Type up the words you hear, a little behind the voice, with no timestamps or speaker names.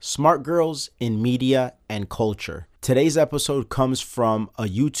Smart Girls in Media and Culture. Today's episode comes from a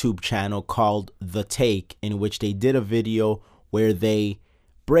YouTube channel called The Take, in which they did a video where they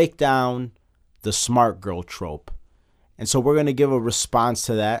break down the Smart Girl Trope. And so we're going to give a response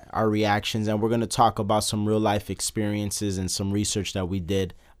to that, our reactions, and we're going to talk about some real life experiences and some research that we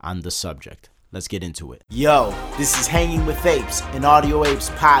did on the subject. Let's get into it. Yo, this is Hanging with Apes, an Audio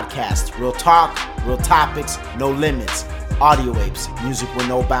Apes podcast. Real talk, real topics, no limits. Audio Apes, music with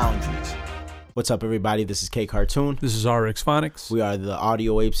no boundaries. What's up, everybody? This is K Cartoon. This is Rx Phonics. We are the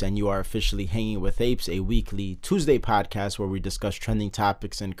Audio Apes, and you are officially Hanging with Apes, a weekly Tuesday podcast where we discuss trending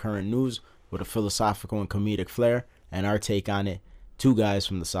topics and current news with a philosophical and comedic flair and our take on it. Two guys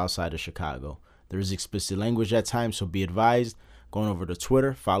from the south side of Chicago. There is explicit language at times, so be advised. Going over to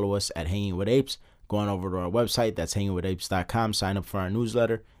Twitter, follow us at Hanging with Apes. Going over to our website, that's hangingwithapes.com. Sign up for our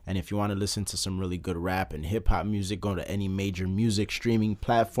newsletter. And if you want to listen to some really good rap and hip-hop music, go to any major music streaming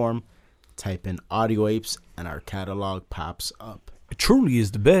platform. Type in Audio Apes, and our catalog pops up. It truly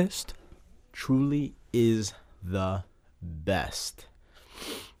is the best. Truly is the best.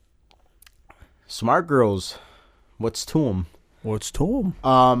 Smart Girls, what's to them? What's to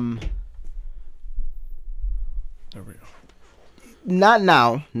them? There we go. Not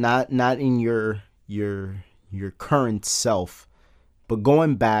now, not in your current self, but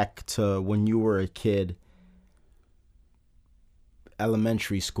going back to when you were a kid,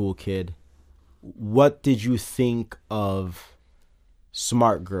 elementary school kid, what did you think of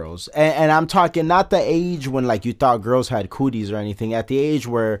Smart Girls? And I'm talking not the age when like you thought girls had cooties or anything, at the age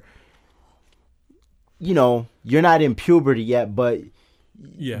where, you know, you're not in puberty yet, but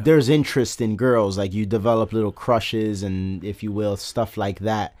yeah, there's interest in girls, like you develop little crushes and, if you will, stuff like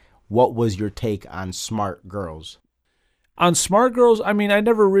that. What was your take on Smart Girls? On Smart Girls, I mean, I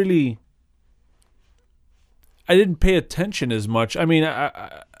didn't pay attention as much. I mean,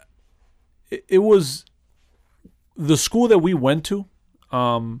 it was the school that we went to,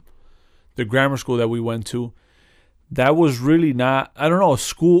 the grammar school that we went to, that was really not, I don't know,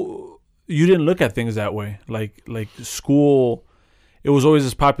 school, you didn't look at things that way. Like school, it was always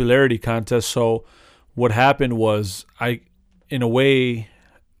this popularity contest. So what happened was I didn't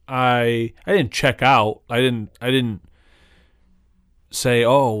check out. I didn't say,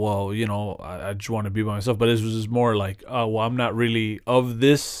 oh, well, you know, I just want to be by myself. But it was just more like, oh, well, I'm not really of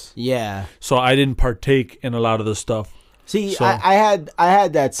this. Yeah. So I didn't partake in a lot of the stuff. See, so, I had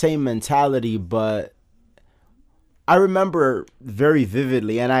that same mentality, but I remember very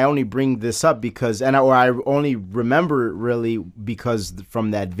vividly, and I only bring this up because, I only remember it really because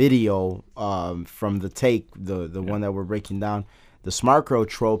from that video, from The Take, the one that we're breaking down, the Smart Girl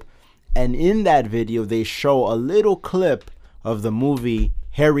Trope, and in that video they show a little clip of the movie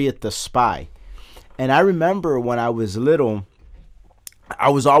Harriet the Spy. And I remember when I was little, I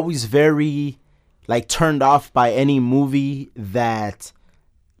was always very like turned off by any movie that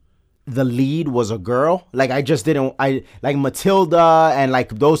the lead was a girl. Like I just didn't, like Matilda and like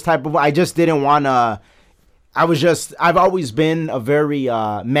those type of, I just didn't want to, I've always been a very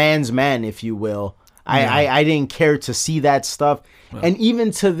man's man, if you will. Yeah. I didn't care to see that stuff. Well, and even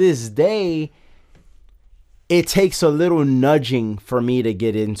to this day, it takes a little nudging for me to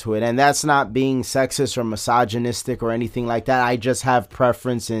get into it. And that's not being sexist or misogynistic or anything like that. I just have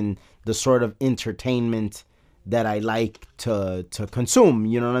preference in the sort of entertainment that I like to consume.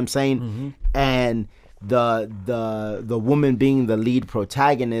 You know what I'm saying? Mm-hmm. And the woman being the lead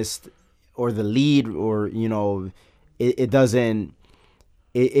protagonist or the lead, or, you know,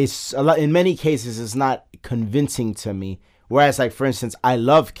 it's a lot, in many cases, it's not convincing to me. Whereas, like, for instance, I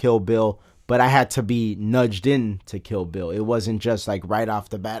love Kill Bill, but I had to be nudged in to Kill Bill. It wasn't just like right off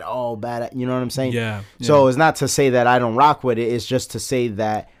the bat, oh, bad. You know what I'm saying? Yeah. So it's not to say that I don't rock with it. It's just to say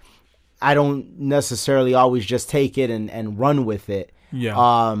that I don't necessarily always just take it and run with it.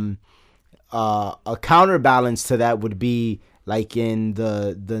 Yeah. A counterbalance to that would be like in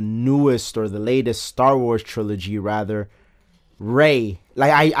the newest or the latest Star Wars trilogy, rather, Rey.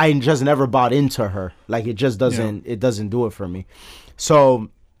 Like I just never bought into her. Like it just doesn't It doesn't do it for me. So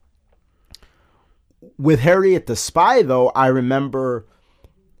with Harriet the Spy, though, I remember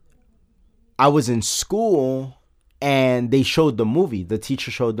I was in school and they showed the movie. The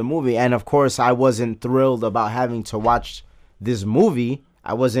teacher showed the movie, and of course I wasn't thrilled about having to watch this movie.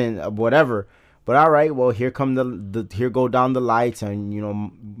 I wasn't whatever. But all right, well, here go down the lights, and you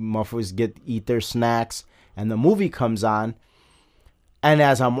know, muffers eat their snacks, and the movie comes on. And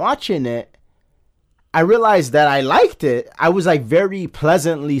as I'm watching it, I realized that I liked it. I was like very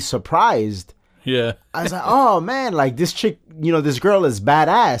pleasantly surprised. Yeah. I was like, oh man, like this chick, you know, this girl is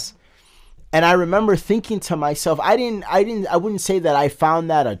badass. And I remember thinking to myself, I wouldn't say that I found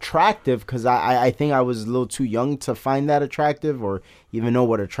that attractive, because I think I was a little too young to find that attractive, or even know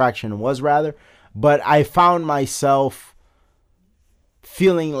what attraction was, rather. But I found myself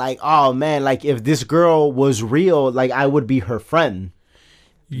feeling like, oh man, like if this girl was real, like I would be her friend.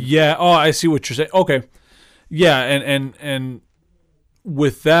 Yeah. Oh, I see what you're saying. Okay. Yeah, and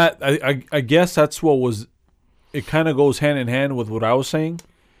with that, I guess that's what was. It kind of goes hand in hand with what I was saying,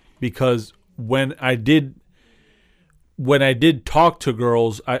 because when I did talk to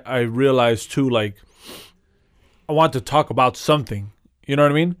girls, I realized too, like, I want to talk about something. You know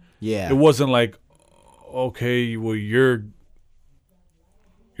what I mean? Yeah. It wasn't like, okay, well, you're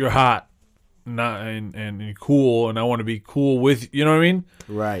hot, and you're cool, and I want to be cool with you. Know what I mean?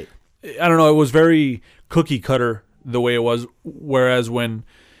 Right. I don't know. It was very cookie cutter the way it was. Whereas when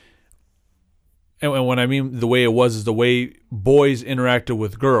I mean the way it was is the way boys interacted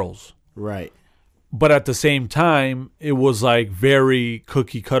with girls. Right. But at the same time, it was like very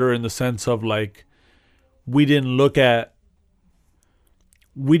cookie cutter in the sense of like we didn't look at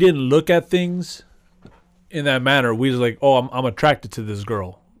things in that manner. We was like, oh, I'm attracted to this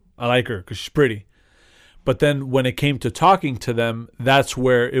girl. I like her because she's pretty. But then when it came to talking to them, that's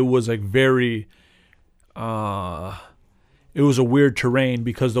where it was like very, it was a weird terrain,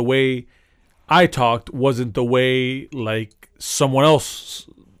 because the way I talked wasn't the way like someone else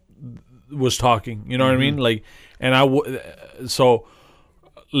was talking. You know what I mean? Like, and so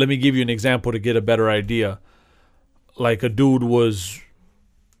let me give you an example to get a better idea. Like a dude was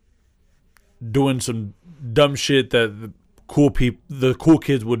doing some dumb shit that the cool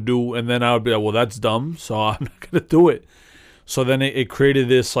kids would do, and then I would be like, well, that's dumb, so I'm not gonna do it. So then it created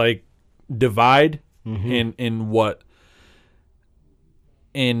this like divide in what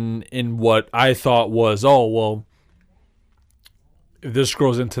I thought was, oh well, if this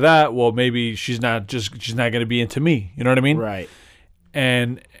girl's into that, well, maybe she's not gonna be into me. You know what I mean? Right.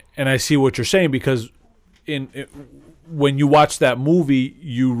 And I see what you're saying, because when you watch that movie,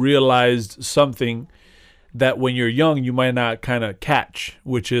 you realized something that when you're young you might not kind of catch,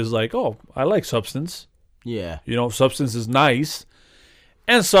 which is like, oh, I like substance. Yeah. You know, substance is nice,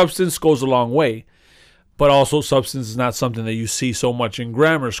 and substance goes a long way. But also, substance is not something that you see so much in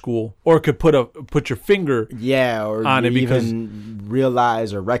grammar school, or could put your finger or on it, because even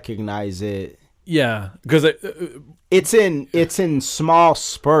realize or recognize it. Yeah, because it's in small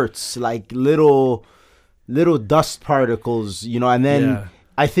spurts, like little dust particles, you know. And then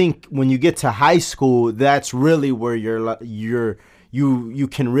I think when you get to high school, that's really where you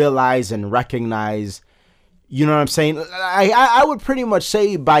can realize and recognize. You know what I'm saying? I would pretty much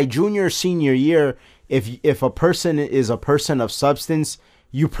say by senior year, if a person is a person of substance,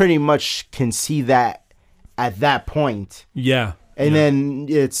 you pretty much can see that at that point. Yeah. And then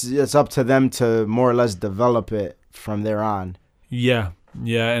it's up to them to more or less develop it from there on. Yeah.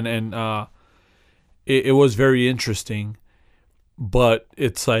 Yeah, and it was very interesting, but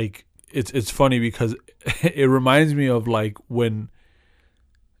it's like it's funny because it reminds me of like when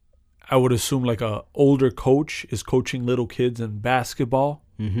I would assume like a older coach is coaching little kids in basketball.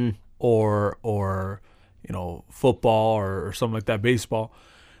 Mm-hmm. or you know, football or something like that, baseball.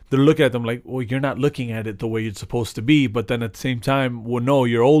 They're looking at them like, well, you're not looking at it the way you're supposed to be. But then at the same time, well, no,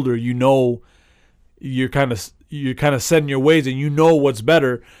 you're older. You know, you're kind of setting your ways, and you know what's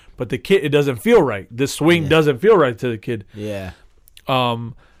better. But the kid, it doesn't feel right. This swing doesn't feel right to the kid. Yeah.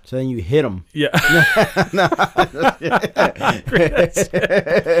 So then you hit them. Yeah.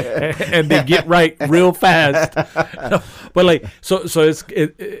 And they get right real fast. But like, so it's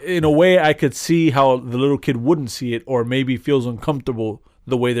in a way I could see how the little kid wouldn't see it, or maybe feels uncomfortable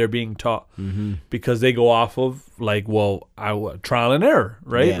the way they're being taught, because they go off of like, well, trial and error,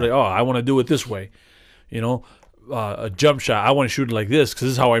 right? Yeah. Like, oh, I want to do it this way, you know. A jump shot, I want to shoot it like this because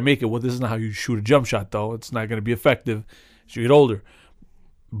this is how I make it. Well, this is not how you shoot a jump shot, though. It's not going to be effective as you get older.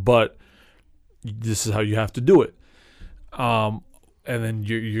 But this is how you have to do it. And then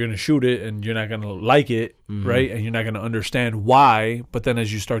you're going to shoot it, and you're not going to like it, right? And you're not going to understand why. But then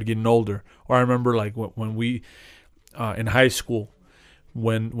as you start getting older, or I remember like when we in high school,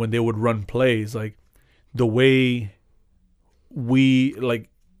 when they would run plays, like the way we like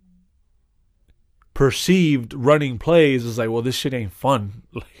perceived running plays is like, well, this shit ain't fun.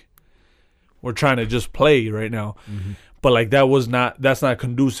 Like, we're trying to just play right now. But like that's not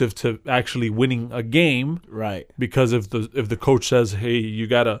conducive to actually winning a game, right? Because if the coach says, hey,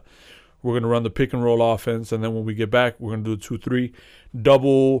 we're gonna run the pick and roll offense, and then when we get back, we're gonna do 2-3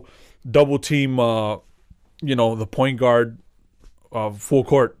 double team, the point guard, full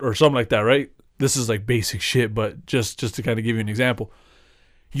court or something like that, right? This is like basic shit, but just to kind of give you an example,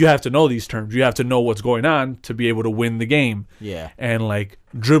 you have to know these terms. You have to know what's going on to be able to win the game. Yeah. And like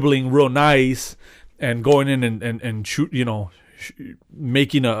dribbling real nice and going in and shoot,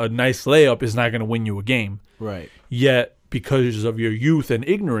 making a nice layup is not going to win you a game. Right. Yet, because of your youth and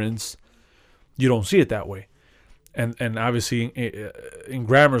ignorance, you don't see it that way. And obviously in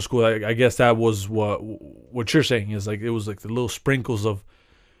grammar school, I guess that was what you're saying is like it was like the little sprinkles of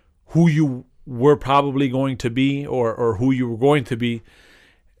who you were probably going to be or who you were going to be.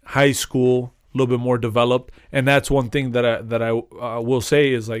 High school, a little bit more developed, and that's one thing that I will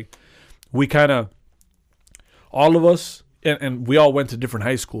say is like we kind of all of us and we all went to different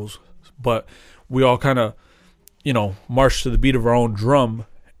high schools, but we all kind of marched to the beat of our own drum,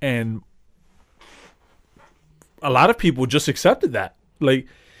 and a lot of people just accepted that. Like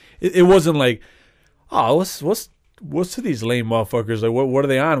it wasn't like, oh, what's to these lame motherfuckers? Like what are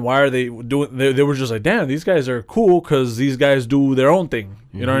they on? Why are they doing? They were just like, damn, these guys are cool because these guys do their own thing.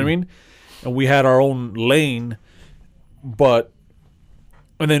 You know what I mean? And we had our own lane, and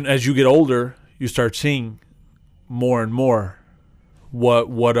then as you get older, you start seeing more and more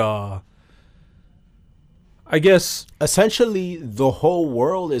what I guess essentially the whole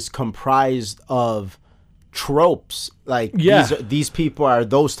world is comprised of tropes. Like these people are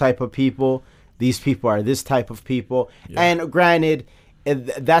those type of people. These people are this type of people. Yeah. And granted,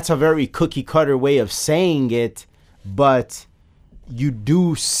 that's a very cookie cutter way of saying it, but you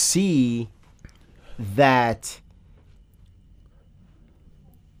do see that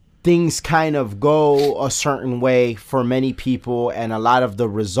things kind of go a certain way for many people, and a lot of the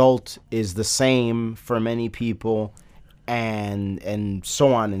result is the same for many people, and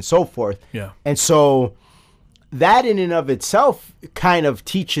so on and so forth. Yeah. And so that in and of itself kind of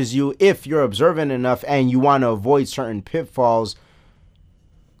teaches you, if you're observant enough and you want to avoid certain pitfalls,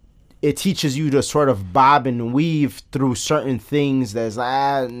 it teaches you to sort of bob and weave through certain things that's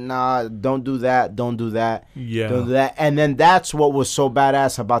like, nah, don't do that, don't do that, don't do that. And then that's what was so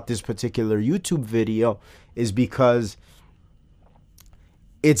badass about this particular YouTube video, is because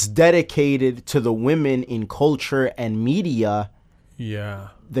it's dedicated to the women in culture and media. Yeah.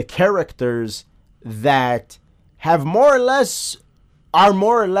 The characters that are more or less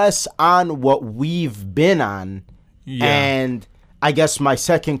on what we've been on. Yeah. And I guess my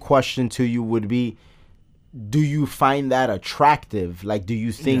second question to you would be, do you find that attractive? Like, do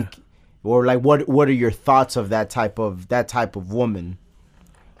you think, or like, what are your thoughts of that type of woman?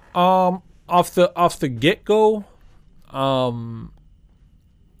 Off the get go,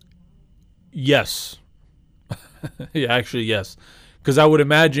 yes. Yeah, actually, yes. Because I would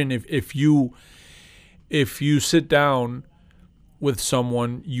imagine if you sit down with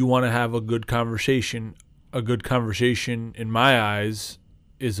someone, you want to have a good conversation. A good conversation, in my eyes,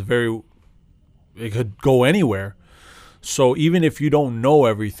 is it could go anywhere. So even if you don't know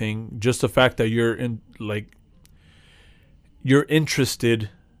everything, just the fact that you're interested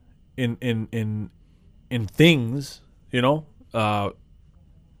in things,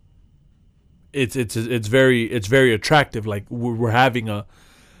 it's very attractive. Like we're having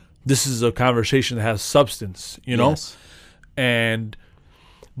this is a conversation that has substance, Yes. And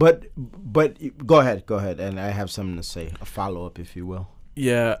but go ahead, and I have something to say, a follow up, if you will.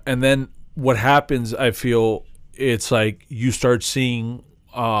 Yeah, and then what happens, I feel, it's like you start seeing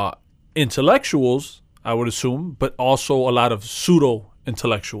intellectuals, I would assume, but also a lot of pseudo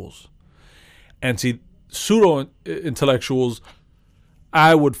intellectuals. And see, pseudo intellectuals,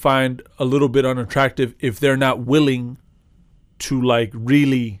 I would find a little bit unattractive if they're not willing to like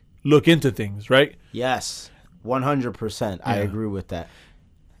really look into things, right? Yes, 100%. I agree with that.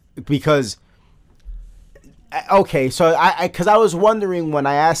 Because, okay, so because I was wondering when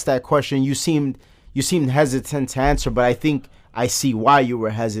I asked that question, you seemed hesitant to answer, but I think I see why you were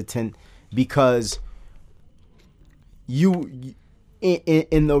hesitant, because you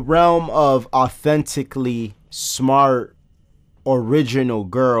in the realm of authentically smart, original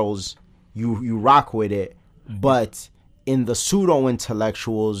girls, you rock with it, but in the pseudo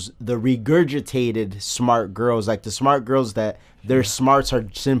intellectuals, the regurgitated smart girls, like the smart girls that their smarts are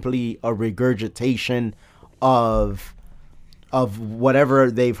simply a regurgitation of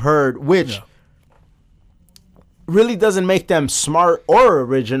whatever they've heard, which really doesn't make them smart or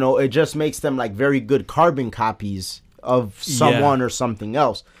original. It just makes them like very good carbon copies of someone or something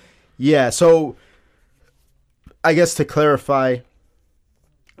else. Yeah, so I guess to clarify,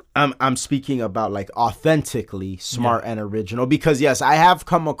 I'm speaking about like authentically smart and original, because yes, I have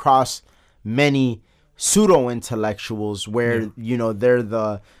come across many pseudo intellectuals where they're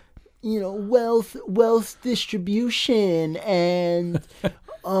the wealth distribution and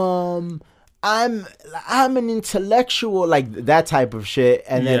I'm an intellectual, like that type of shit.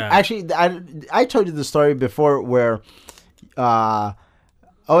 And then actually, I told you the story before where, oh,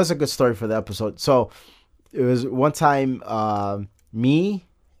 it's a good story for the episode. So it was one time, it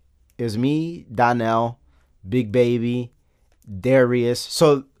was me, Donnell, Big Baby, Darius.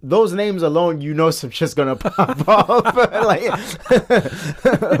 So those names alone, you know, some shit's gonna pop up. Like,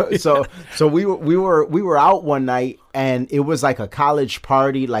 so we were out one night, and it was like a college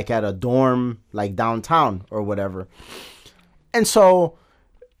party, like at a dorm, like downtown or whatever. And so,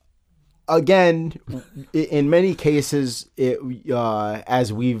 again, in many cases,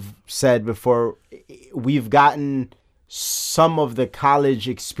 as we've said before, we've gotten some of the college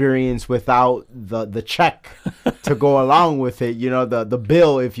experience without the check to go along with it, you know, the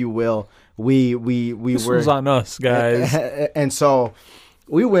bill, if you will. This was on us, guys. And so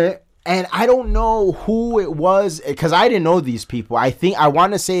we went, and I don't know who it was, because I didn't know these people. I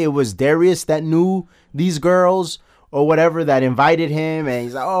want to say it was Darius that knew these girls or whatever, that invited him, and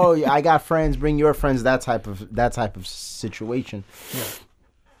he's like, oh, I got friends, bring your friends, that type of situation. Yeah.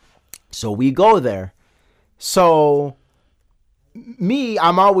 So we go there. So me,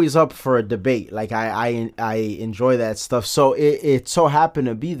 I'm always up for a debate. Like I enjoy that stuff. So it so happened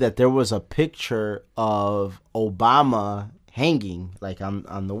to be that there was a picture of Obama hanging like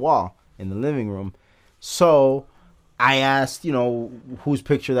on the wall in the living room. So I asked, you know, whose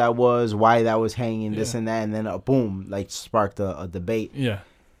picture that was, why that was hanging, this and that, and then boom, like sparked a debate. Yeah.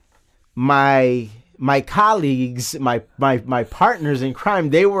 My colleagues, my partners in crime,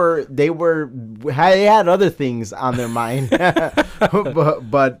 they had other things on their mind,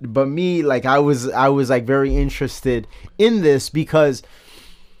 but me, like I was like very interested in this, because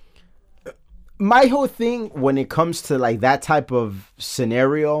my whole thing when it comes to like that type of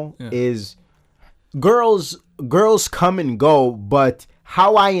scenario is girls come and go, but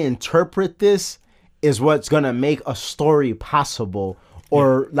how I interpret this is what's gonna make a story possible.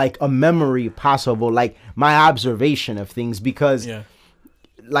 Or like a memory possible, like my observation of things, because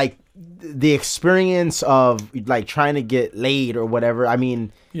like the experience of like trying to get laid or whatever, I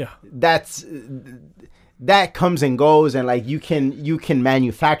mean, that comes and goes, and like you can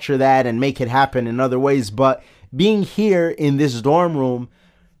manufacture that and make it happen in other ways. But being here in this dorm room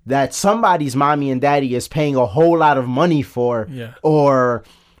that somebody's mommy and daddy is paying a whole lot of money for, or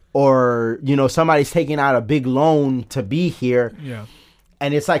you know, somebody's taking out a big loan to be here.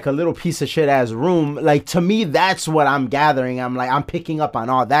 And it's like a little piece of shit ass room. Like, to me, that's what I'm gathering. I'm picking up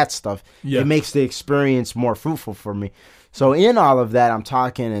on all that stuff. It makes the experience more fruitful for me. So in all of that, I'm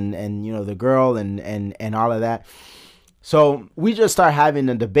talking and you know, the girl and all of that. So we just start having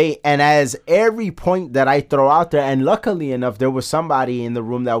a debate. And as every point that I throw out there, and luckily enough, there was somebody in the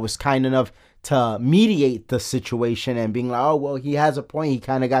room that was kind enough to mediate the situation and being like, oh, well, he has a point. He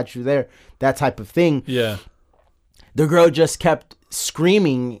kind of got you there. That type of thing. Yeah. The girl just kept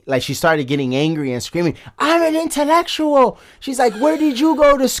screaming, like she started getting angry and screaming, I'm an intellectual. She's like, where did you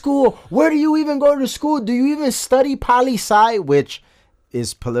go to school? Where do you even go to school? Do you even study poli-sci? Which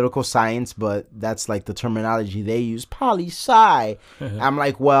is political science, but that's like the terminology they use, poli-sci. I'm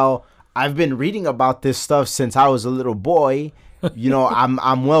like, well, I've been reading about this stuff since I was a little boy. You know,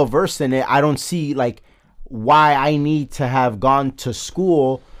 I'm well versed in it. I don't see like why I need to have gone to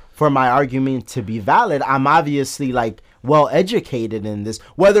school for my argument to be valid. I'm obviously like well educated in this,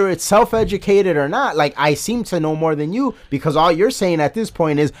 whether it's self-educated or not. Like, I seem to know more than you, because all you're saying at this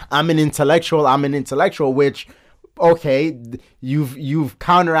point is I'm an intellectual, which, okay, you've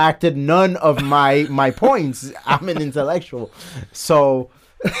counteracted none of my points. I'm an intellectual. So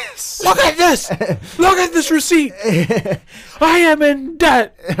look at this. Look at this receipt. I am in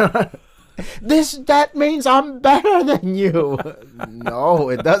debt. That means I'm better than you. No,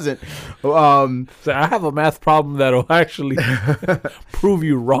 it doesn't. So I have a math problem that'll actually prove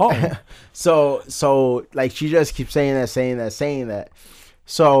you wrong. So like she just keeps saying that.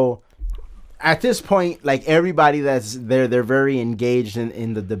 So at this point, like everybody that's there, they're very engaged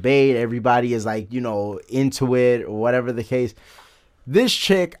in the debate. Everybody is like, you know, into it or whatever the case. This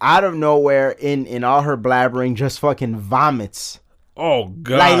chick out of nowhere in all her blabbering just fucking vomits. Oh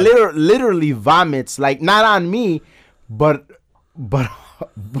God! Like literally vomits, like not on me, but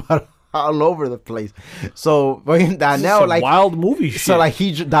all over the place. So fucking Donnell, like wild movie shit. So like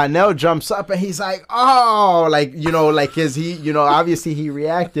Donnell jumps up and he's like, oh, like, you know, like obviously he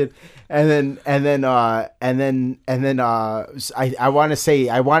reacted, and then I want to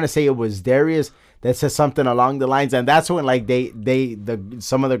say it was Darius that said something along the lines, and that's when like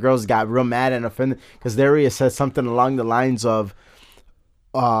some of the girls got real mad and offended, because Darius said something along the lines of,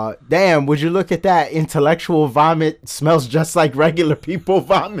 damn, would you look at that? Intellectual vomit smells just like regular people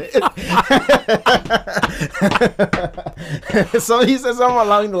vomit. So he said something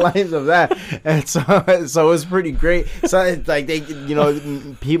along the lines of that. And so it's pretty great. So it's like they,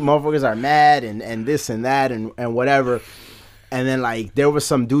 people, motherfuckers are mad and this and that and whatever. And then like there was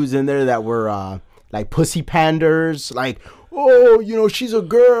some dudes in there that were like pussy panders, like, oh, she's a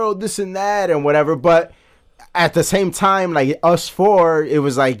girl, this and that and whatever. But at the same time, like us four, it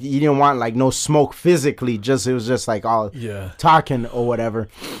was like you didn't want like no smoke physically. It was just like all talking or whatever.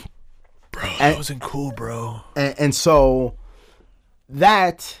 Bro, that wasn't cool, bro. And so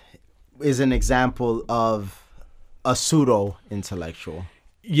that is an example of a pseudo intellectual.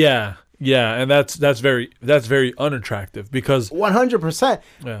 Yeah, and that's very unattractive because 100%.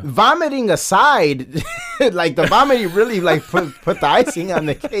 Vomiting aside, like the vomiting really like put the icing on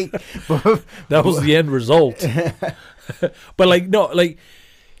the cake. That was the end result. But like no, like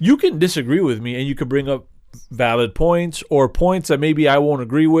you can disagree with me and you can bring up valid points or points that maybe I won't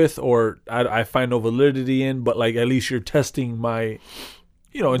agree with or I find no validity in, but like at least you're testing my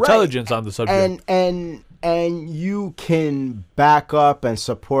intelligence on the subject. And you can back up and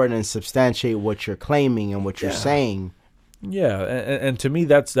support and substantiate what you're claiming and what you're saying. Yeah, and to me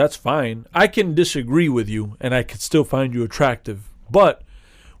that's fine. I can disagree with you and I can still find you attractive. But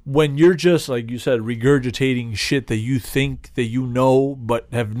when you're just, like you said, regurgitating shit that you think that you know but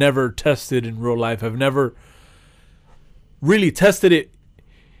have never tested in real life, have never really tested it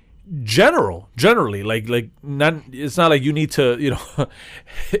generally, like not, it's not like you need to,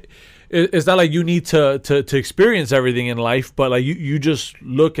 it's not like you need to experience everything in life, but like you just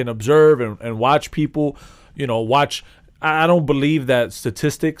look and observe and watch people, watch. I don't believe that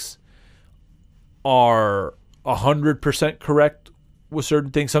statistics are 100% correct with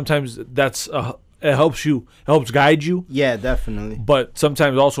certain things. Sometimes it helps guide you. Yeah, definitely. But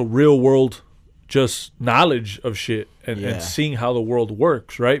sometimes also real world just knowledge of shit and seeing how the world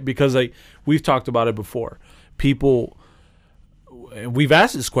works, right? Because like we've talked about it before. People, we've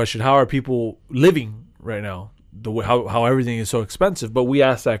asked this question, how are people living right now? The way how everything is so expensive. But we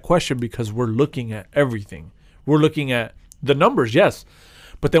ask that question because we're looking at everything. We're looking at the numbers, yes,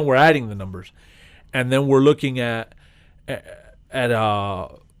 but then we're adding the numbers. And then we're looking at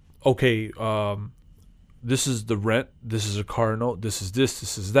this is the rent, this is a car note, this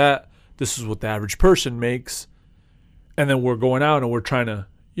is that, this is what the average person makes. And then we're going out and we're trying to,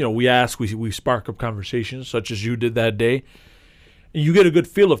 we spark up conversations such as you did that day. And you get a good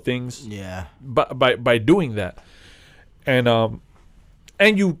feel of things by doing that.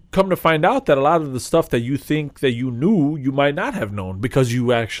 And you come to find out that a lot of the stuff that you think that you knew, you might not have known because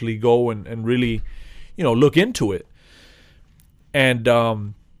you actually go and really, look into it. And I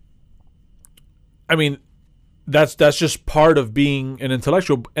mean, that's just part of being an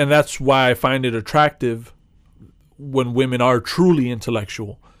intellectual, and that's why I find it attractive when women are truly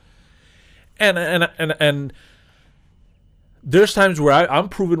intellectual. And there's times where I'm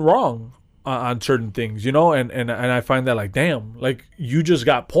proven wrong on certain things, and I find that like, damn, like you just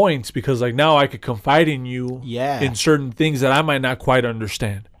got points because like now I could confide in you in certain things that I might not quite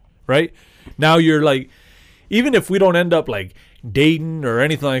understand, right? Now you're like, even if we don't end up like dating or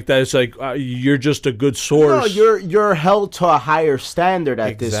anything like that, it's like you're just a good source. No, you're held to a higher standard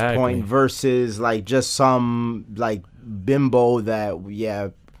at this point versus like just some like bimbo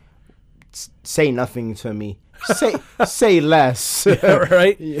that say nothing to me. Say less.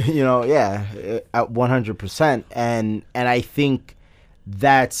 Right? At 100%. And I think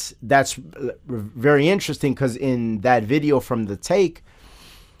that's very interesting because in that video from The Take,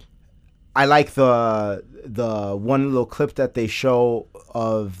 I like the one little clip that they show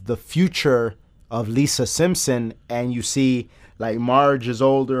of the future of Lisa Simpson, and you see like Marge is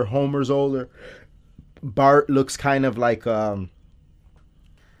older, Homer's older, Bart looks kind of like a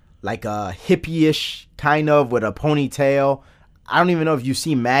hippie-ish kind of with a ponytail. I don't even know if you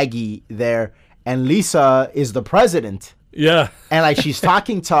see Maggie there, and Lisa is the president. Yeah. And like she's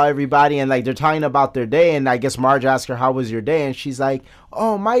talking to everybody and like they're talking about their day, and I guess Marge asked her, how was your day? And she's like,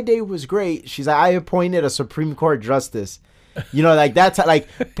 oh, my day was great. She's like, I appointed a Supreme Court justice. Like that's like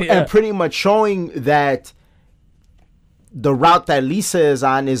and pretty much showing that the route that Lisa is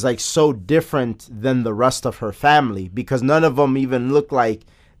on is like so different than the rest of her family, because none of them even look like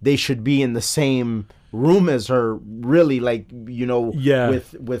they should be in the same room as her, really, like,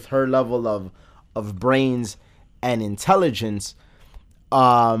 with her level of brains and intelligence.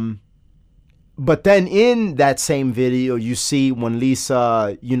 But then in that same video, you see when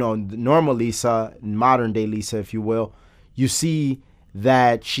Lisa, normal Lisa, modern day Lisa, if you will, you see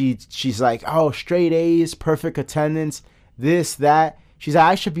that she's like, oh, straight A's, perfect attendance, this, that. She's like,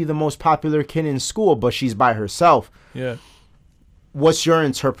 I should be the most popular kid in school, but she's by herself. Yeah. What's your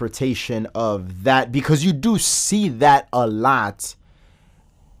interpretation of that? Because you do see that a lot.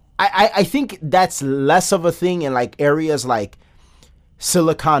 I think that's less of a thing in like areas like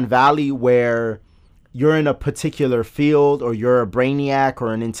Silicon Valley, where you're in a particular field, or you're a brainiac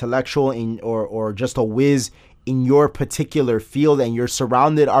or an intellectual or just a whiz in your particular field, and you're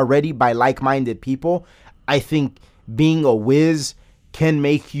surrounded already by like-minded people. I think being a whiz can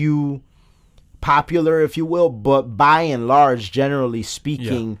make you popular, if you will, but by and large, generally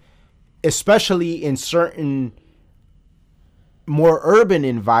speaking, especially in certain more urban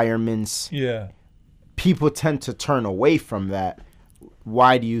environments, people tend to turn away from that.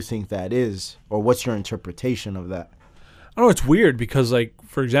 Why do you think that is? Or what's your interpretation of that? I don't know, it's weird because, like,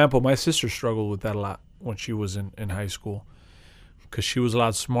 for example, my sister struggled with that a lot when she was in high school, because she was a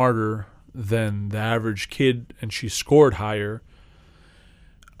lot smarter than the average kid, and she scored higher.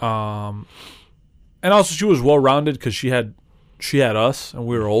 And also she was well-rounded because she had us, and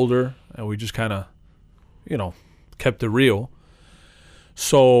we were older, and we just kind of, kept it real.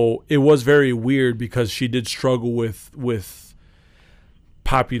 So it was very weird because she did struggle with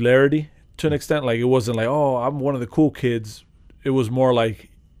popularity to an extent. Like, it wasn't like, oh, I'm one of the cool kids. It was more like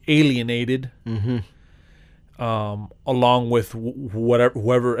alienated, along with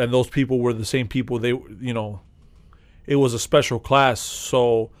whoever, and those people were the same people. They, it was a special class,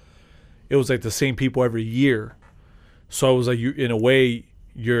 so it was like the same people every year. So it was like, you, in a way,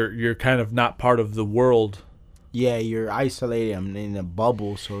 you're kind of not part of the world. Yeah, you're isolated. I'm in a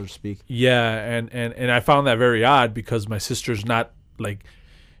bubble, so to speak. Yeah, and I found that very odd because my sister's not like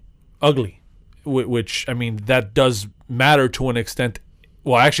ugly, which, I mean, that does matter to an extent.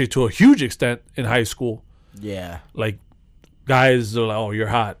 Well, actually, to a huge extent in high school. Yeah. Like, guys are like, oh, you're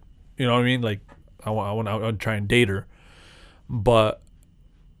hot. You know what I mean? Like, I want to try and date her. But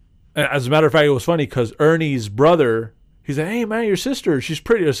as a matter of fact, it was funny because Ernie's brother, he's like, hey, man, your sister, she's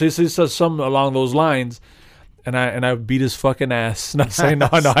pretty. So he says something along those lines. And I beat his fucking ass. Not saying no,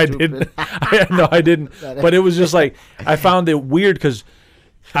 I didn't. I didn't. But it was just like, I found it weird because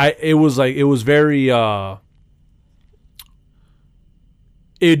it was very,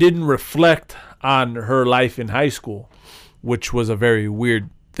 it didn't reflect on her life in high school, which was a very weird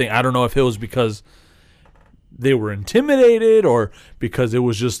thing. I don't know if it was because they were intimidated or because it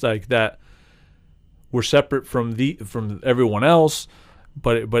was just like that we're separate from everyone else,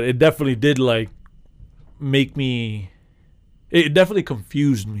 but it definitely did like make me, it definitely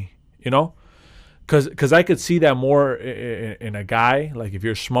confused me, because I could see that more in a guy. Like, if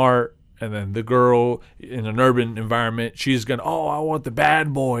you're smart, and then the girl in an urban environment, she's gonna, oh, I want the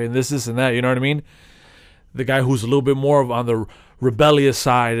bad boy and this and that, you know what I mean? The guy who's a little bit more on the rebellious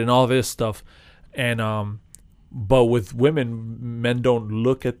side and all this stuff. And but with women, men don't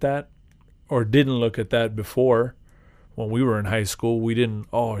look at that, or didn't look at that before. When we were in high school, we didn't,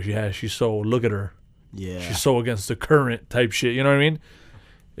 oh yeah, she's so, look at her. Yeah. She's so against the current type shit. You know what I mean?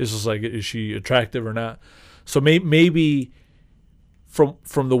 It's just like, is she attractive or not? So maybe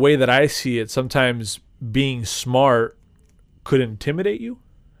from the way that I see it, sometimes being smart could intimidate you.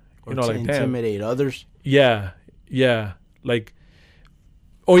 Or to intimidate others. Yeah. Like,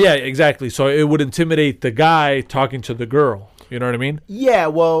 oh yeah, exactly. So it would intimidate the guy talking to the girl. You know what I mean? Yeah,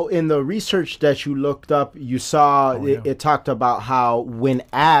 well, in the research that you looked up, you saw it talked about how when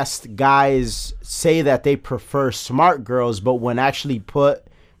asked, guys say that they prefer smart girls, but when actually put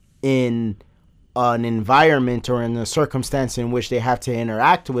in an environment or in a circumstance in which they have to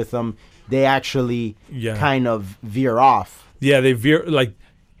interact with them, they actually kind of veer off. Yeah, they veer, like,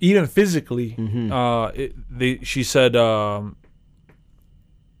 even physically. She said, okay,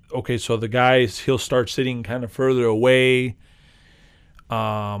 so the guys, he'll start sitting kind of further away.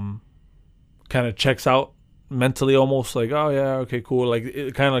 Kind of checks out mentally, almost like, oh yeah, okay, cool. Like,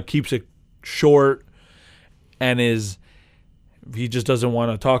 it kind of keeps it short, and he just doesn't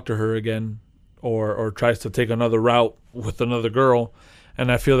want to talk to her again, or tries to take another route with another girl.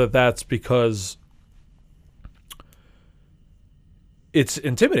 And I feel that that's because it's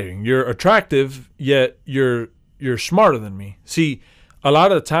intimidating. You're attractive, yet you're smarter than me. See, a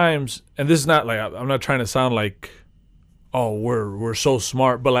lot of the times, and this is not like, I'm not trying to sound like, oh, we're so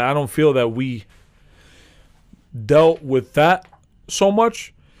smart, but like, I don't feel that we dealt with that so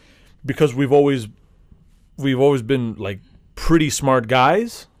much because we've always been like pretty smart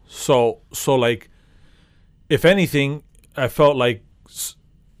guys. So like, if anything, I felt like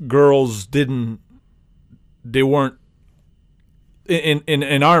girls they weren't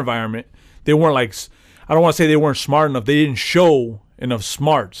in our environment. They weren't like, I don't want to say they weren't smart enough. They didn't show enough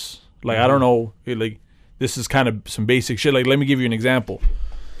smarts. Like, I don't know, like, this is kind of some basic shit. Like, let me give you an example.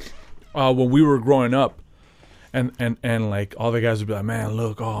 When we were growing up, and like all the guys would be like, man,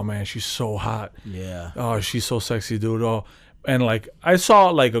 look, oh man, she's so hot. Yeah. Oh, she's so sexy, dude. Oh, and like I saw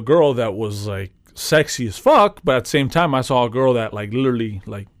like a girl that was like sexy as fuck, but at the same time I saw a girl that like literally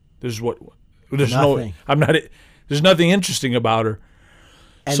like there's Nothing. there's nothing interesting about her.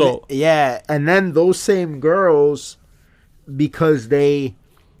 And So and then those same girls, because they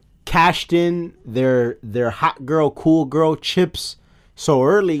cashed in their hot girl, cool girl chips so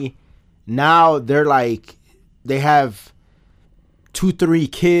early, now they're like, they have 2-3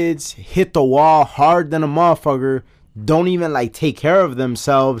 kids, hit the wall hard than a motherfucker, don't even like take care of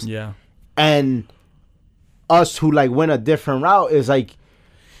themselves. yeah. And us who like went a different route is like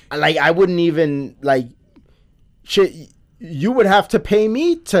I wouldn't even like shit. You would have to pay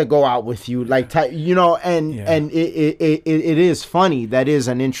me to go out with you, like and it is funny. That is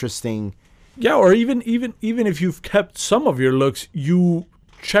an interesting. Yeah, or even if you've kept some of your looks, you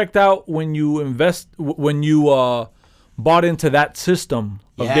checked out when you bought into that system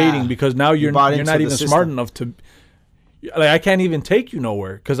of dating, because now you're not even smart enough to. Like, I can't even take you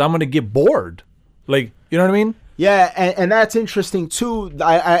nowhere because I'm gonna get bored. Like, you know what I mean? Yeah, and that's interesting too.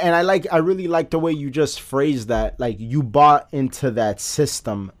 I really like the way you just phrased that. Like, you bought into that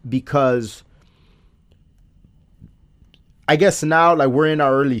system, because I guess now, like, we're in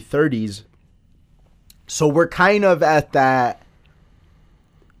our early 30s, so we're kind of at that.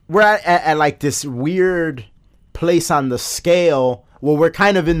 We're at like this weird place on the scale. Well, we're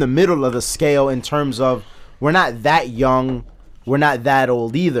kind of in the middle of the scale in terms of we're not that young, we're not that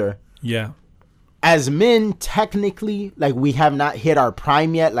old either. Yeah. As men, technically, like, we have not hit our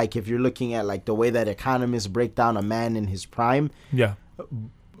prime yet. Like, if you're looking at like the way that economists break down a man in his prime. Yeah.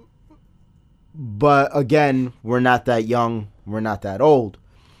 But again, we're not that young, we're not that old.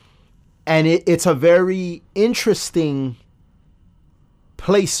 And it's a very interesting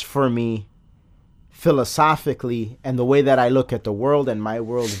place for me philosophically, and the way that I look at the world and my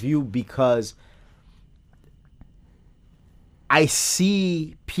worldview, because I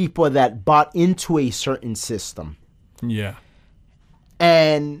see people that bought into a certain system. Yeah.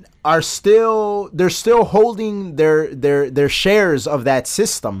 And they're still holding their shares of that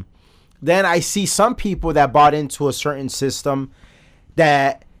system. Then I see some people that bought into a certain system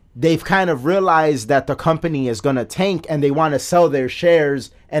that they've kind of realized that the company is going to tank, and they want to sell their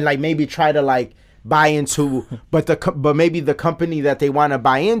shares and like maybe try to like buy into, but maybe the company that they want to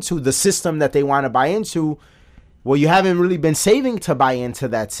buy into, the system that they want to buy into, well, you haven't really been saving to buy into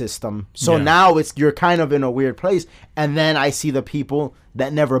that system. So now you're kind of in a weird place. And then I see the people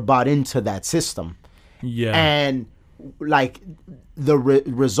that never bought into that system. Yeah. And like the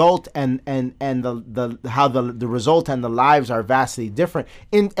result and the how the result and the lives are vastly different.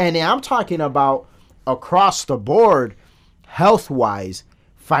 And I'm talking about across the board, health-wise,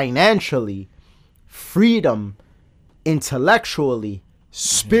 financially, freedom, intellectually,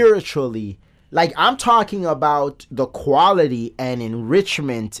 spiritually. Like, I'm talking about the quality and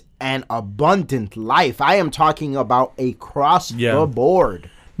enrichment and abundant life. I am talking about across the board.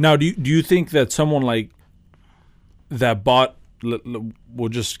 Now, do you think that someone like that bought, we'll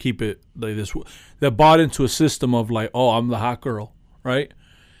just keep it like this, that bought into a system of like, oh, I'm the hot girl, right?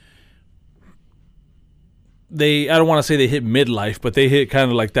 I don't want to say they hit midlife, but they hit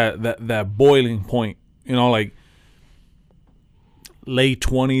kind of like that boiling point, you know, like late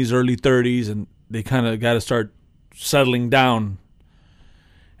 20s, early 30s, and they kind of got to start settling down,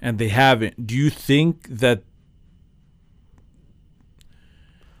 and they haven't. Do you think that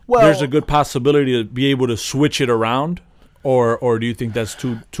there's a good possibility to be able to switch it around, or do you think that's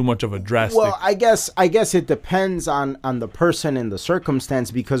too much of a drastic? Well, I guess it depends on the person and the circumstance,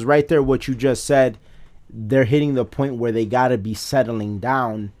 because right there, what you just said, they're hitting the point where they got to be settling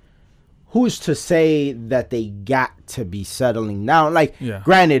down. Who's to say that they got to be settling down? Like,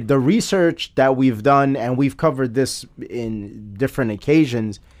 granted, the research that we've done, and we've covered this in different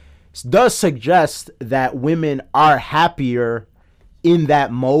occasions, does suggest that women are happier in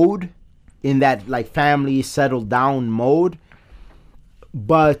that mode, in that like family settled down mode.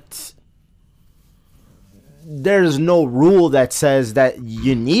 But there's no rule that says that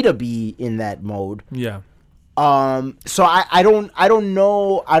you need to be in that mode. Yeah. So I don't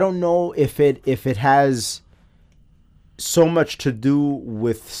know if it has so much to do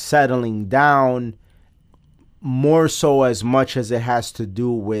with settling down, more so as much as it has to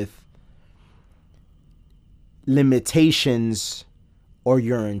do with limitations or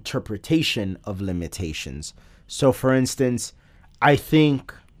your interpretation of limitations. So for instance, I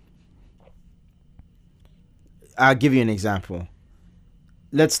think I'll give you an example.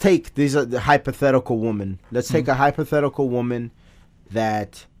 let's take these are the hypothetical woman. Let's take a hypothetical woman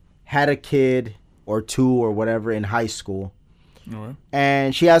that had a kid or two or whatever in high school. Okay.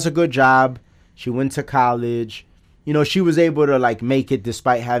 And she has a good job. She went to college. You know, she was able to like make it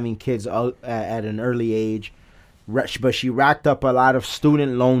despite having kids at an early age. But she racked up a lot of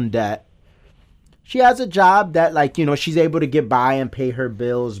student loan debt. She has a job that, like, you know, she's able to get by and pay her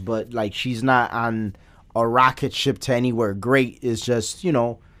bills, but like she's not on a rocket ship to anywhere great. It's just, you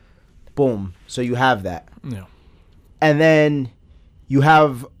know, boom. So you have that. Yeah. And then you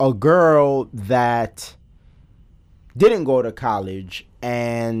have a girl that didn't go to college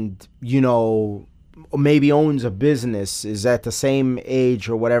and, you know, maybe owns a business, is at the same age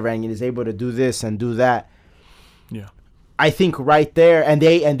or whatever, and is able to do this and do that. Yeah. I think right there, and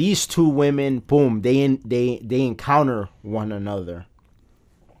these two women, boom, they encounter one another.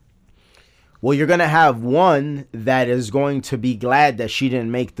 Well, you're going to have one that is going to be glad that she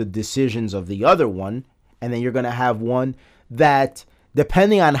didn't make the decisions of the other one. And then you're going to have one that,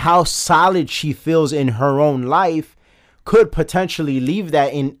 depending on how solid she feels in her own life, could potentially leave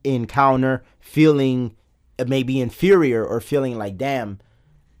that encounter feeling maybe inferior or feeling like, damn,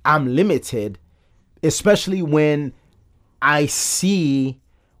 I'm limited, especially when I see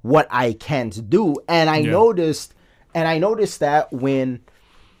what I can't do. And I noticed that when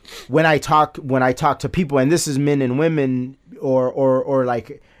I talk to people, and this is men and women, or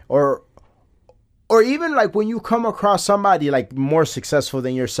even like when you come across somebody like more successful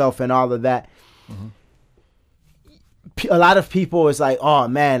than yourself and all of that, a lot of people is like, oh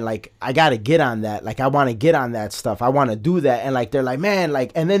man, like I gotta get on that, like I want to get on that stuff, I want to do that, and like they're like, man,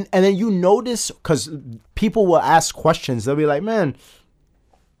 like, and then you notice, because people will ask questions, they'll be like, man,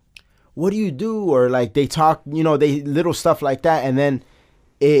 what do you do? Or like they talk, you know, they little stuff like that, and then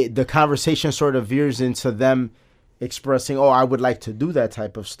the conversation sort of veers into them expressing, oh, I would like to do that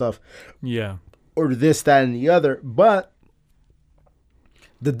type of stuff. Yeah. Or this, that, and the other. But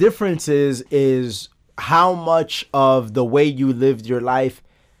the difference is how much of the way you lived your life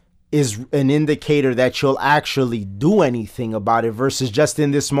is an indicator that you'll actually do anything about it, versus just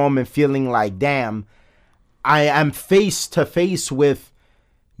in this moment feeling like, damn, I am face to face with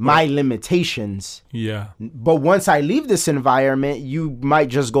my limitations. Yeah. But once I leave this environment, you might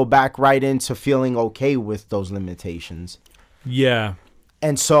just go back right into feeling okay with those limitations. Yeah.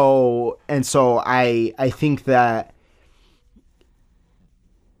 And so I think that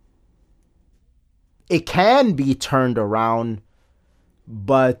it can be turned around,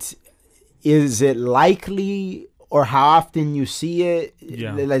 but is it likely, or how often you see it?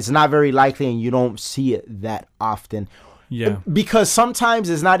 Yeah. It's not very likely, and you don't see it that often. Yeah. Because sometimes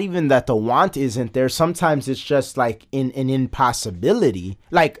it's not even that the want isn't there. Sometimes it's just like an impossibility.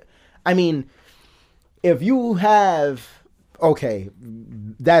 Like, I mean, if you have, okay,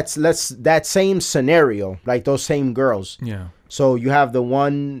 that same scenario, like those same girls. Yeah. So you have the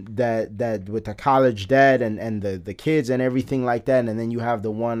one that with the college debt and the kids and everything like that, and then you have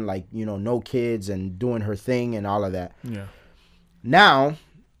the one like, you know, no kids and doing her thing and all of that. Yeah. Now,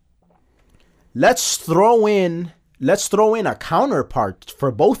 let's throw in a counterpart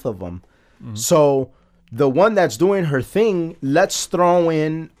for both of them. Mm-hmm. So the one that's doing her thing, let's throw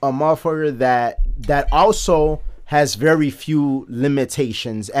in a motherfucker that also has very few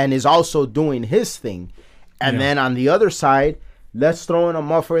limitations and is also doing his thing. And then on the other side, let's throw in a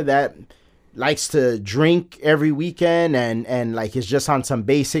motherfucker that likes to drink every weekend and like is just on some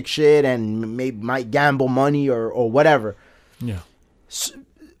basic shit and maybe might gamble money or whatever. Yeah. So,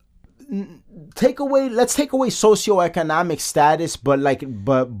 let's take away socioeconomic status, but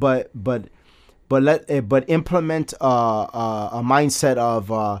implement a mindset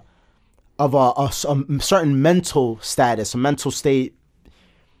of a certain mental status, a mental state.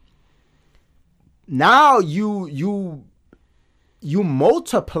 Now you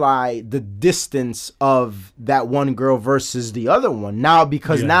multiply the distance of that one girl versus the other one. Now,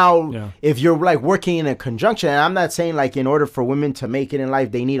 because if you're like working in a conjunction, and I'm not saying like in order for women to make it in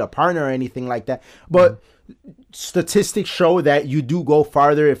life, they need a partner or anything like that. But statistics show that you do go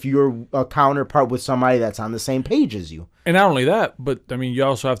farther if you're a counterpart with somebody that's on the same page as you. And not only that, but I mean, you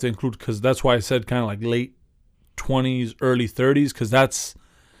also have to include, because that's why I said kind of like late 20s, early 30s, because that's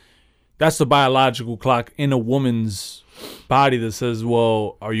the biological clock in a woman's body that says,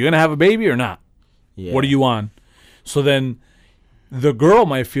 well, are you going to have a baby or not? Yeah. What are you on? So then the girl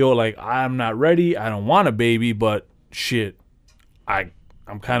might feel like, I'm not ready, I don't want a baby, but shit, I'm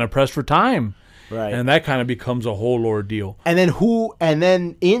kind of pressed for time. Right. And that kind of becomes a whole ordeal. And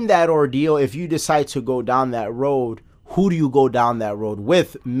then in that ordeal, if you decide to go down that road, who do you go down that road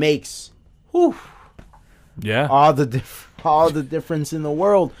with makes all the difference. all the difference in the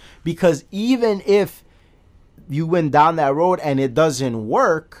world. Because even if you went down that road and it doesn't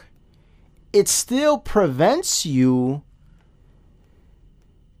work, it still prevents you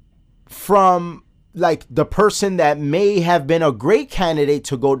from, like, the person that may have been a great candidate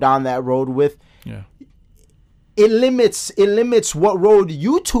to go down that road with. Yeah. It limits what road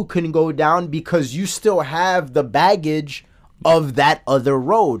you two can go down, because you still have the baggage of that other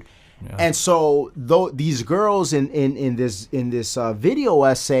road. Yeah. And so these girls in this video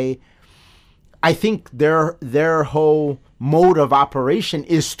essay, I think their whole mode of operation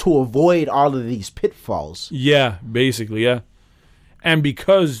is to avoid all of these pitfalls. Yeah, basically, yeah. And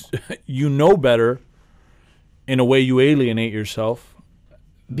because you know better, in a way you alienate yourself.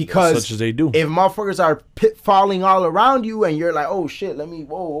 Because such as they do. If motherfuckers are pitfalling all around you and you're like, oh shit,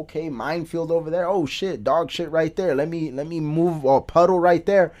 okay, minefield over there. Oh shit, dog shit right there. Let me move a puddle right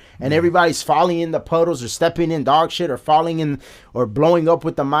there. And everybody's falling in the puddles or stepping in dog shit or falling in or blowing up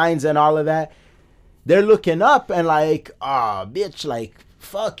with the mines and all of that. They're looking up and like, bitch, like,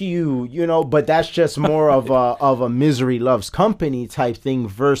 fuck you, but that's just more of a misery loves company type thing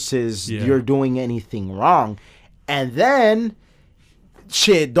versus you're doing anything wrong. And then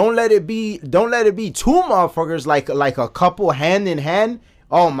shit, don't let it be two motherfuckers like a couple hand in hand.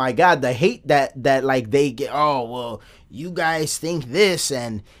 Oh my God, the hate that like they get. Oh well, you guys think this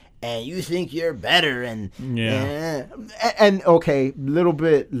and you think you're better and okay, little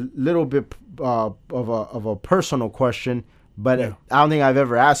bit of a personal question, but I don't think I've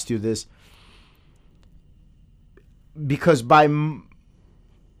ever asked you this, because by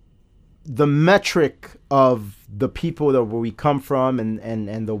the metric of the people that where we come from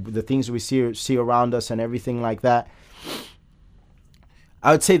and the things we see around us and everything like that,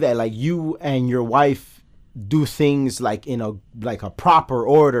 I would say that like you and your wife do things like in a proper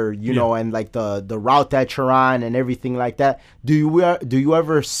order, know, and like the route that you're on and everything like that. Do you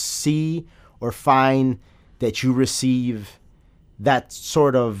ever see or find that you receive that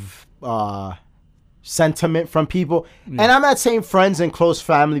sort of sentiment from people? And I'm not saying friends and close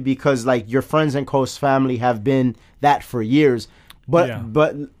family, because like your friends and close family have been that for years,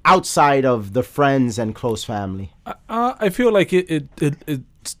 but outside of the friends and close family, I feel like it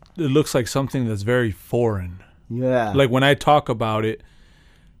looks like something that's very foreign. Like when I talk about it,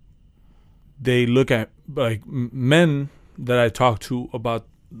 they look at, like, men that I talk to about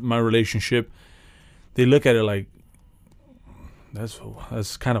my relationship, they look at it like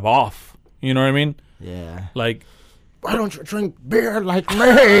that's kind of off. You know what I mean? Yeah. Like, why don't you drink beer like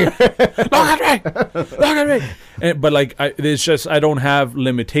me? Look at me. But like, it's just I don't have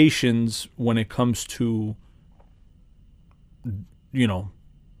limitations when it comes to,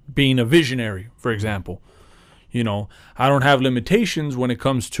 being a visionary, for example. I don't have limitations when it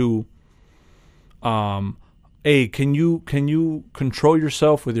comes to, hey, can you control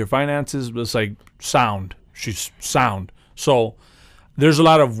yourself with your finances? But it's like sound. She's sound. So there's a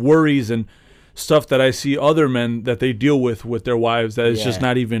lot of worries and stuff that I see other men that they deal with their wives that is just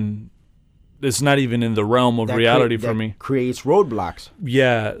not even, it's not even in the realm of reality for me. Creates roadblocks.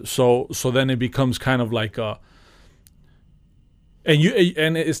 Yeah. So then it becomes kind of like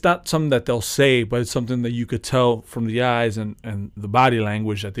and it's not something that they'll say, but it's something that you could tell from the eyes and the body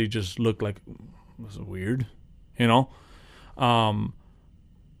language that they just look like, this is weird,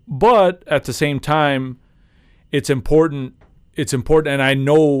 but at the same time, it's important, and I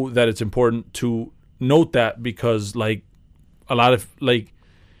know that it's important to note that, because like a lot of, like,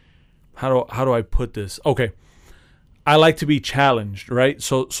 how do I put this? Okay, I like to be challenged, right?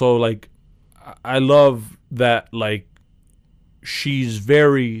 So like, I love that, like, she's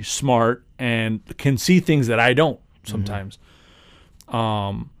very smart and can see things that I don't sometimes.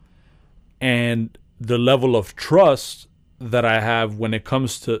 And the level of trust that I have when it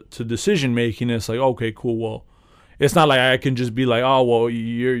comes to decision making, it's like, okay, cool, well, it's not like I can just be like, oh, well,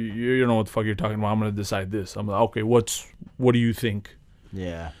 you know what the fuck you're talking about. I'm going to decide this. I'm like, okay, what do you think?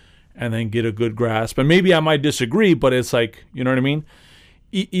 Yeah. And then get a good grasp. And maybe I might disagree, but it's like, you know what I mean?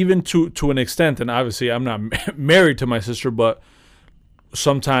 Even to an extent, and obviously I'm not married to my sister, but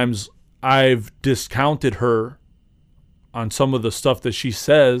sometimes I've discounted her on some of the stuff that she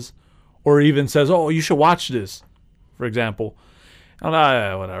says, or even says, oh, you should watch this, for example. And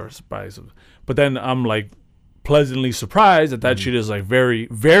whatever, surprise. But then I'm like, pleasantly surprised that shit is like very,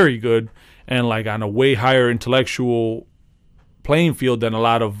 very good and like on a way higher intellectual playing field than a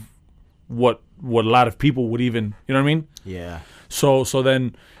lot of what a lot of people would even, you know what I mean? Yeah. So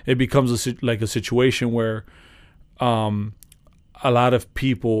then it becomes a situation where a lot of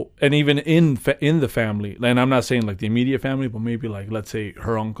people, and even in the family, and I'm not saying like the immediate family, but maybe like, let's say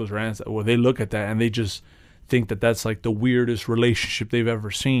her uncles or aunts, where they look at that and they just think that that's like the weirdest relationship they've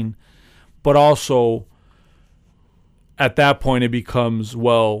ever seen. But also, at that point, it becomes,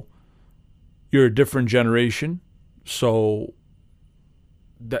 well, you're a different generation, so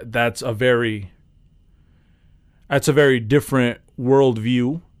that's a very different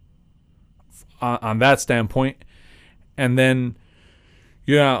worldview on that standpoint. And then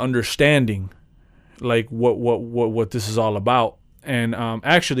you're not understanding like what this is all about. And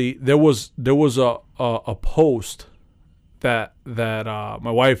actually, there was a post that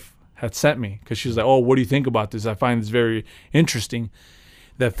my wife had sent me, because she was like, "Oh, what do you think about this? I find this very interesting."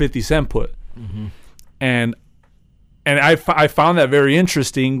 That 50 Cent put, and I found that very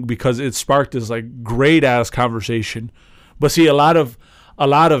interesting because it sparked this like great ass conversation. But see, a lot of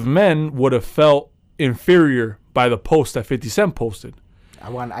men would have felt inferior by the post that 50 Cent posted.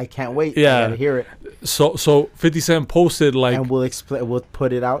 I can't wait. Yeah, I gotta hear it. So 50 Cent posted like, and we'll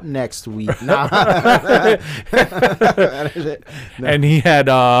put it out next week. Nah. And he had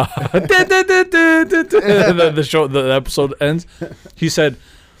the episode ends. He said,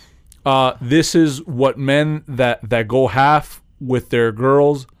 "This is what men that go half with their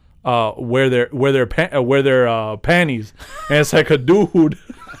girls wear their panties," and it's like a dude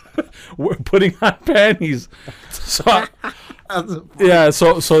putting on panties. So. Yeah,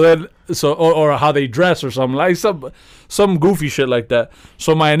 or how they dress or something, like some goofy shit like that.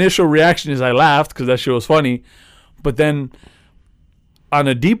 So my initial reaction is I laughed because that shit was funny, but then on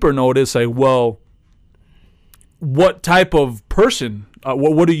a deeper note, it's like, well, what type of person?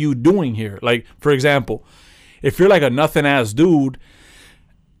 What are you doing here? Like, for example, if you're like a nothing ass dude,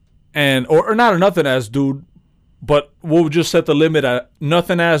 or not a nothing ass dude, but we'll just set the limit at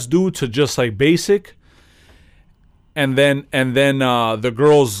nothing ass dude to just like basic. And then the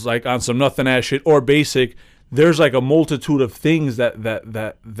girls like on some nothing ass shit or basic. There's like a multitude of things that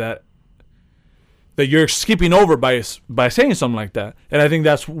you're skipping over by saying something like that. And I think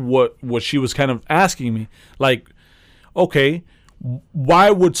that's what she was kind of asking me. Like, okay,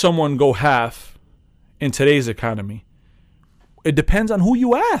 why would someone go half in today's economy? It depends on who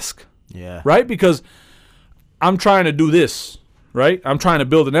you ask. Yeah. Right? Because I'm trying to do this, right? I'm trying to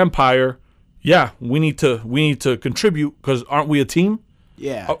build an empire. Yeah, we need to contribute, because aren't we a team?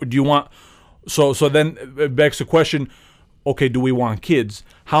 Yeah. Do you want so then it begs the question, okay, do we want kids?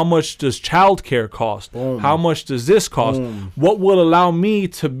 How much does childcare cost? Boom. How much does this cost? Boom. What will allow me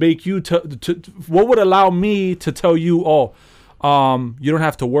to make you what would allow me to tell you, you don't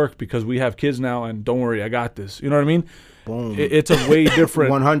have to work because we have kids now, and don't worry, I got this. You know what I mean? Boom. It's a way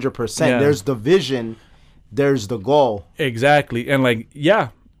different 100%. Yeah. There's the vision, there's the goal. Exactly. And like, yeah,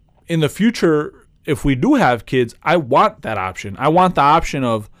 in the future, if we do have kids, I want that option. I want the option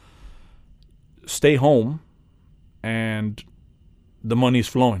of stay home and the money's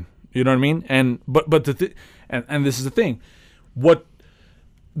flowing. You know what I mean? And but and this is the thing.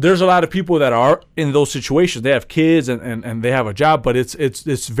 There's a lot of people that are in those situations. They have kids and they have a job, but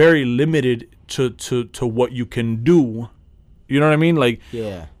it's very limited to what you can do. You know what I mean? Like,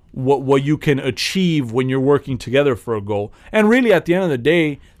 yeah. What you can achieve when you're working together for a goal. And really, at the end of the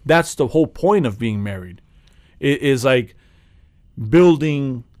day, that's the whole point of being married. It is like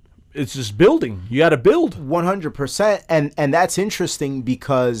building. It's just building. You got to build. 100%. And that's interesting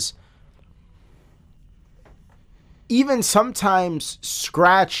because even sometimes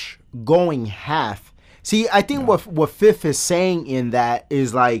scratch going half. See, I think what Fifth is saying in that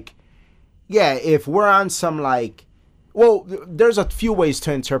is like, yeah, if we're on some like, well, there's a few ways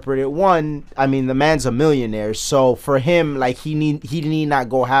to interpret it. One, I mean, the man's a millionaire, so for him, like he need not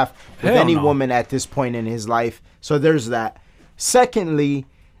go half with any woman at this point in his life. So there's that. Secondly,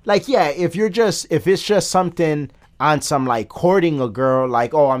 like, yeah, if it's just something on some like courting a girl,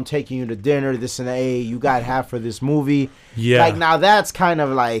 like, oh, I'm taking you to dinner, this and that, hey, you got half for this movie. Yeah. Like, now that's kind of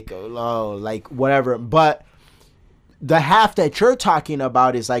like, oh, like whatever. But the half that you're talking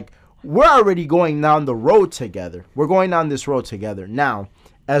about is like, we're already going down the road together. We're going down this road together. Now,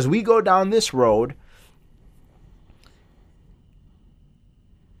 as we go down this road,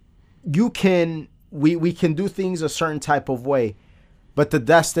 we can do things a certain type of way. But the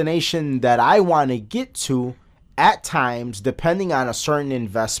destination that I want to get to, at times, depending on a certain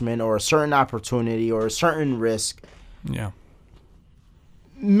investment or a certain opportunity or a certain risk, yeah,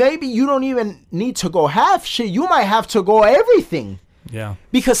 maybe you don't even need to go half shit. You might have to go everything. Yeah.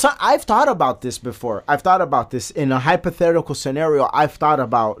 Because I've thought about this before. I've thought about this in a hypothetical scenario. I've thought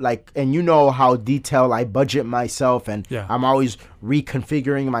about, like, and you know how detailed I budget myself, and I'm always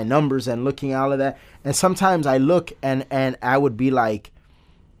reconfiguring my numbers and looking at all of that. And sometimes I look and I would be like,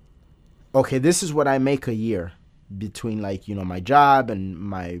 okay, this is what I make a year. between like, you know, my job and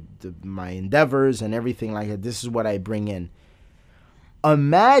my endeavors and everything like that. This is what I bring in.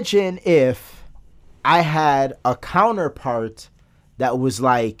 Imagine if I had a counterpart that was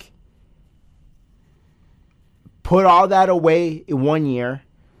like, put all that away in 1 year.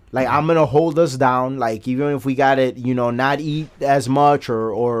 Like, I'm going to hold us down. Like, even if we got to, you know, not eat as much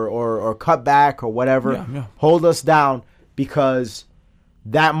or cut back or whatever, hold us down, because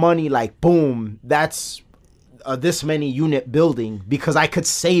that money, like, boom, that's this many unit building, because I could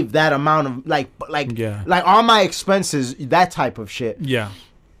save that amount of, like all my expenses, that type of shit. Yeah.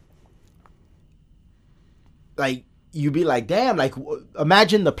 Like, you'd be like, damn, like,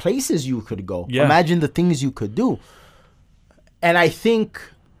 imagine the places you could go. Yeah. Imagine the things you could do. And I think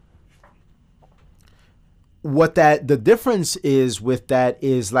what the difference is with that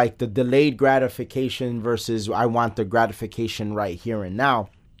is like the delayed gratification versus I want the gratification right here and now.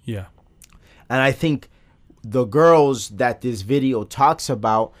 Yeah. And I think the girls that this video talks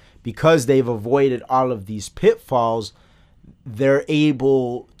about, because they've avoided all of these pitfalls, they're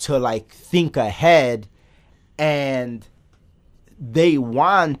able to like think ahead, and they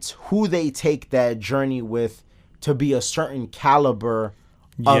want who they take that journey with to be a certain caliber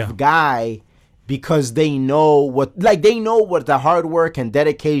of guy, because they know what the hard work and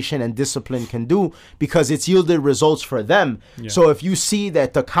dedication and discipline can do, because it's yielded results for them. Yeah. So if you see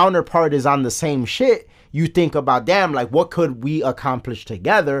that the counterpart is on the same shit, you think about, damn, like, what could we accomplish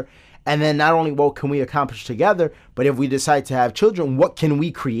together? And then not only what can we accomplish together, but if we decide to have children, what can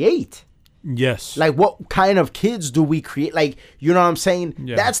we create? Yes. Like, what kind of kids do we create? Like, you know what I'm saying?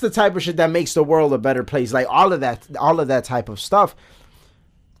 Yeah. That's the type of shit that makes the world a better place. Like, all of that type of stuff.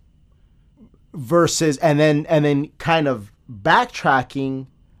 Versus, and then kind of backtracking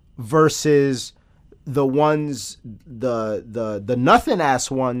versus the ones, the nothing ass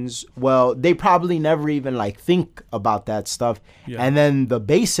ones. Well, they probably never even like think about that stuff. Yeah. And then the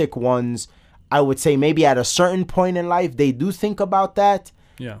basic ones, I would say maybe at a certain point in life, they do think about that.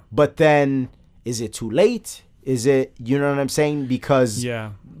 Yeah. But then, is it too late? Is it, you know what I'm saying? Because,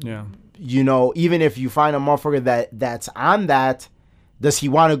 you know, even if you find a motherfucker that's on that, does he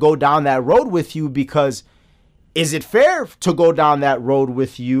want to go down that road with you? Because is it fair to go down that road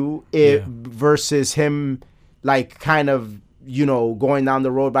with you versus him, like, kind of, you know, going down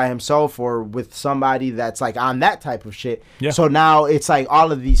the road by himself or with somebody that's like on that type of shit? Yeah. So now it's like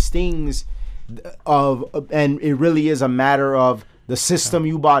all of these things and it really is a matter of the system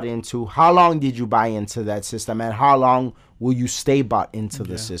you bought into. How long did you buy into that system, and how long will you stay bought into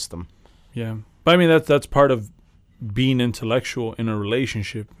the system? Yeah. But I mean, that's part of being intellectual in a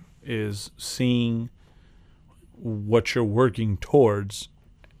relationship, is seeing what you're working towards,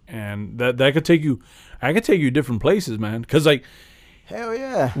 and that could take you, I could take you different places, man. Because like, hell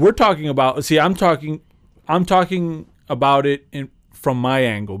yeah, we're talking about. See, I'm talking about it from my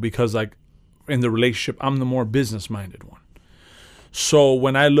angle, because like in the relationship, I'm the more business minded one. So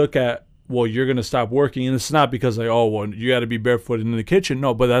when I look at, well, you're gonna stop working, and it's not because like, oh, well, you got to be barefooted in the kitchen.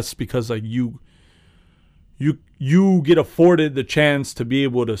 No, but that's because like you get afforded the chance to be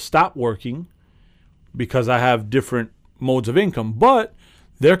able to stop working because I have different modes of income. But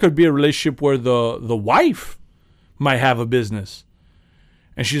there could be a relationship where the wife might have a business,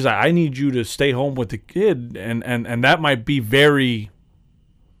 and she's like, I need you to stay home with the kid, and that might be very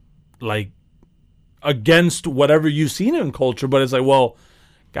like against whatever you've seen in culture, but it's like, well,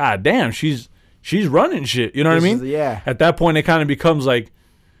 god damn, she's running shit, you know what I mean? Yeah. At that point, it kind of becomes like,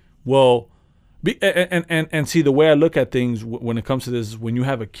 well, and see, the way I look at things when it comes to this is, when you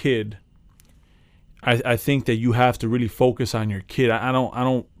have a kid, I think that you have to really focus on your kid. I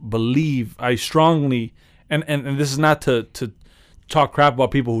don't believe, I strongly, and this is not to talk crap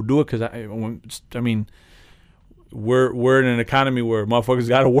about people who do it, because I mean, we're in an economy where motherfuckers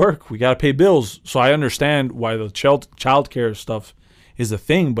got to work. We got to pay bills. So I understand why the child care stuff is a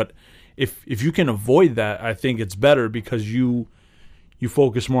thing. But if you can avoid that, I think it's better, because you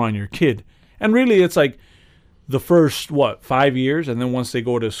focus more on your kid. And really, it's like the first, 5 years? And then once they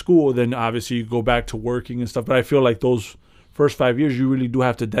go to school, then obviously you go back to working and stuff. But I feel like those first 5 years, you really do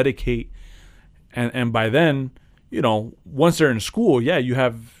have to dedicate. And by then, you know, once they're in school, yeah, you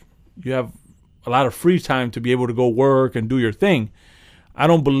have a lot of free time to be able to go work and do your thing. I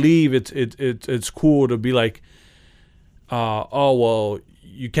don't believe it's cool to be like, oh, well,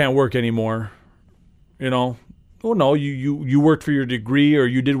 you can't work anymore, you know. Oh no, you worked for your degree, or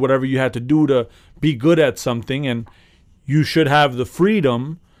you did whatever you had to do to be good at something, and you should have the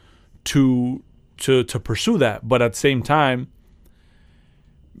freedom to pursue that. But at the same time,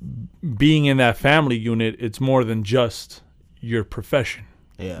 being in that family unit, it's more than just your profession.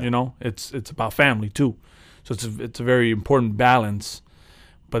 Yeah. You know, it's about family too. So it's a very important balance.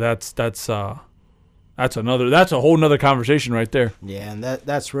 But that's a whole nother conversation right there. Yeah, and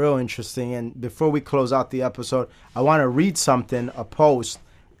that's real interesting. And before we close out the episode, I want to read something, a post,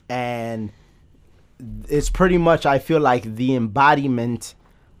 and it's pretty much, I feel like, the embodiment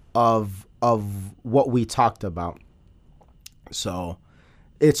of what we talked about. So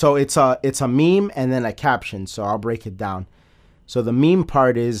it's a meme and then a caption. So I'll break it down. So the meme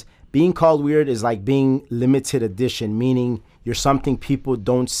part is, being called weird is like being limited edition, meaning you're something people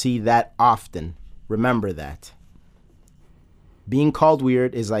don't see that often. Remember that. Being called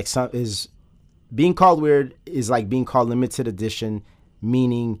weird is like being called limited edition,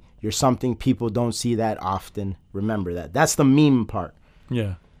 meaning you're something people don't see that often. Remember that. That's the meme part.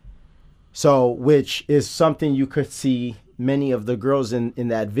 Yeah. So, which is something you could see many of the girls in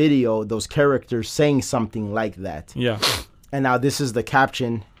that video, those characters saying something like that. Yeah. And now this is the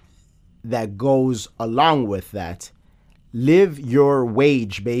caption that goes along with that. Live your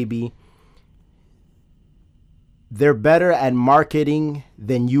wage, baby. They're better at marketing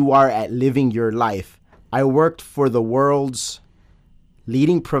than you are at living your life. I worked for the world's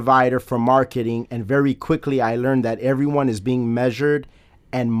leading provider for marketing, and very quickly I learned that everyone is being measured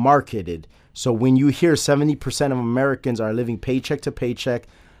and marketed. So when you hear 70% of Americans are living paycheck to paycheck,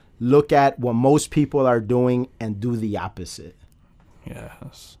 look at what most people are doing and do the opposite. Yeah,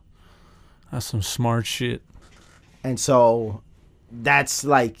 that's some smart shit. And so that's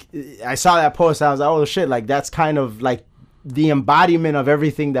like, I saw that post, I was like, oh shit, like that's kind of like the embodiment of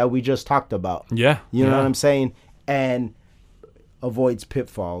everything that we just talked about. Yeah. You know what I'm saying? And avoids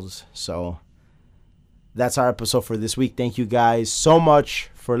pitfalls. So that's our episode for this week. Thank you guys so much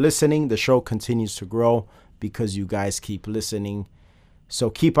for listening. The show continues to grow because you guys keep listening. So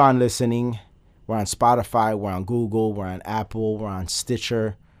keep on listening. We're on Spotify, we're on Google, we're on Apple, we're on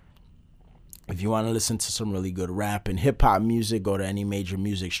Stitcher. If you want to listen to some really good rap and hip-hop music, go to any major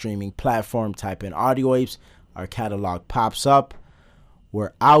music streaming platform, type in Audio Apes. Our catalog pops up.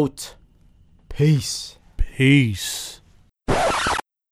 We're out. Peace. Peace.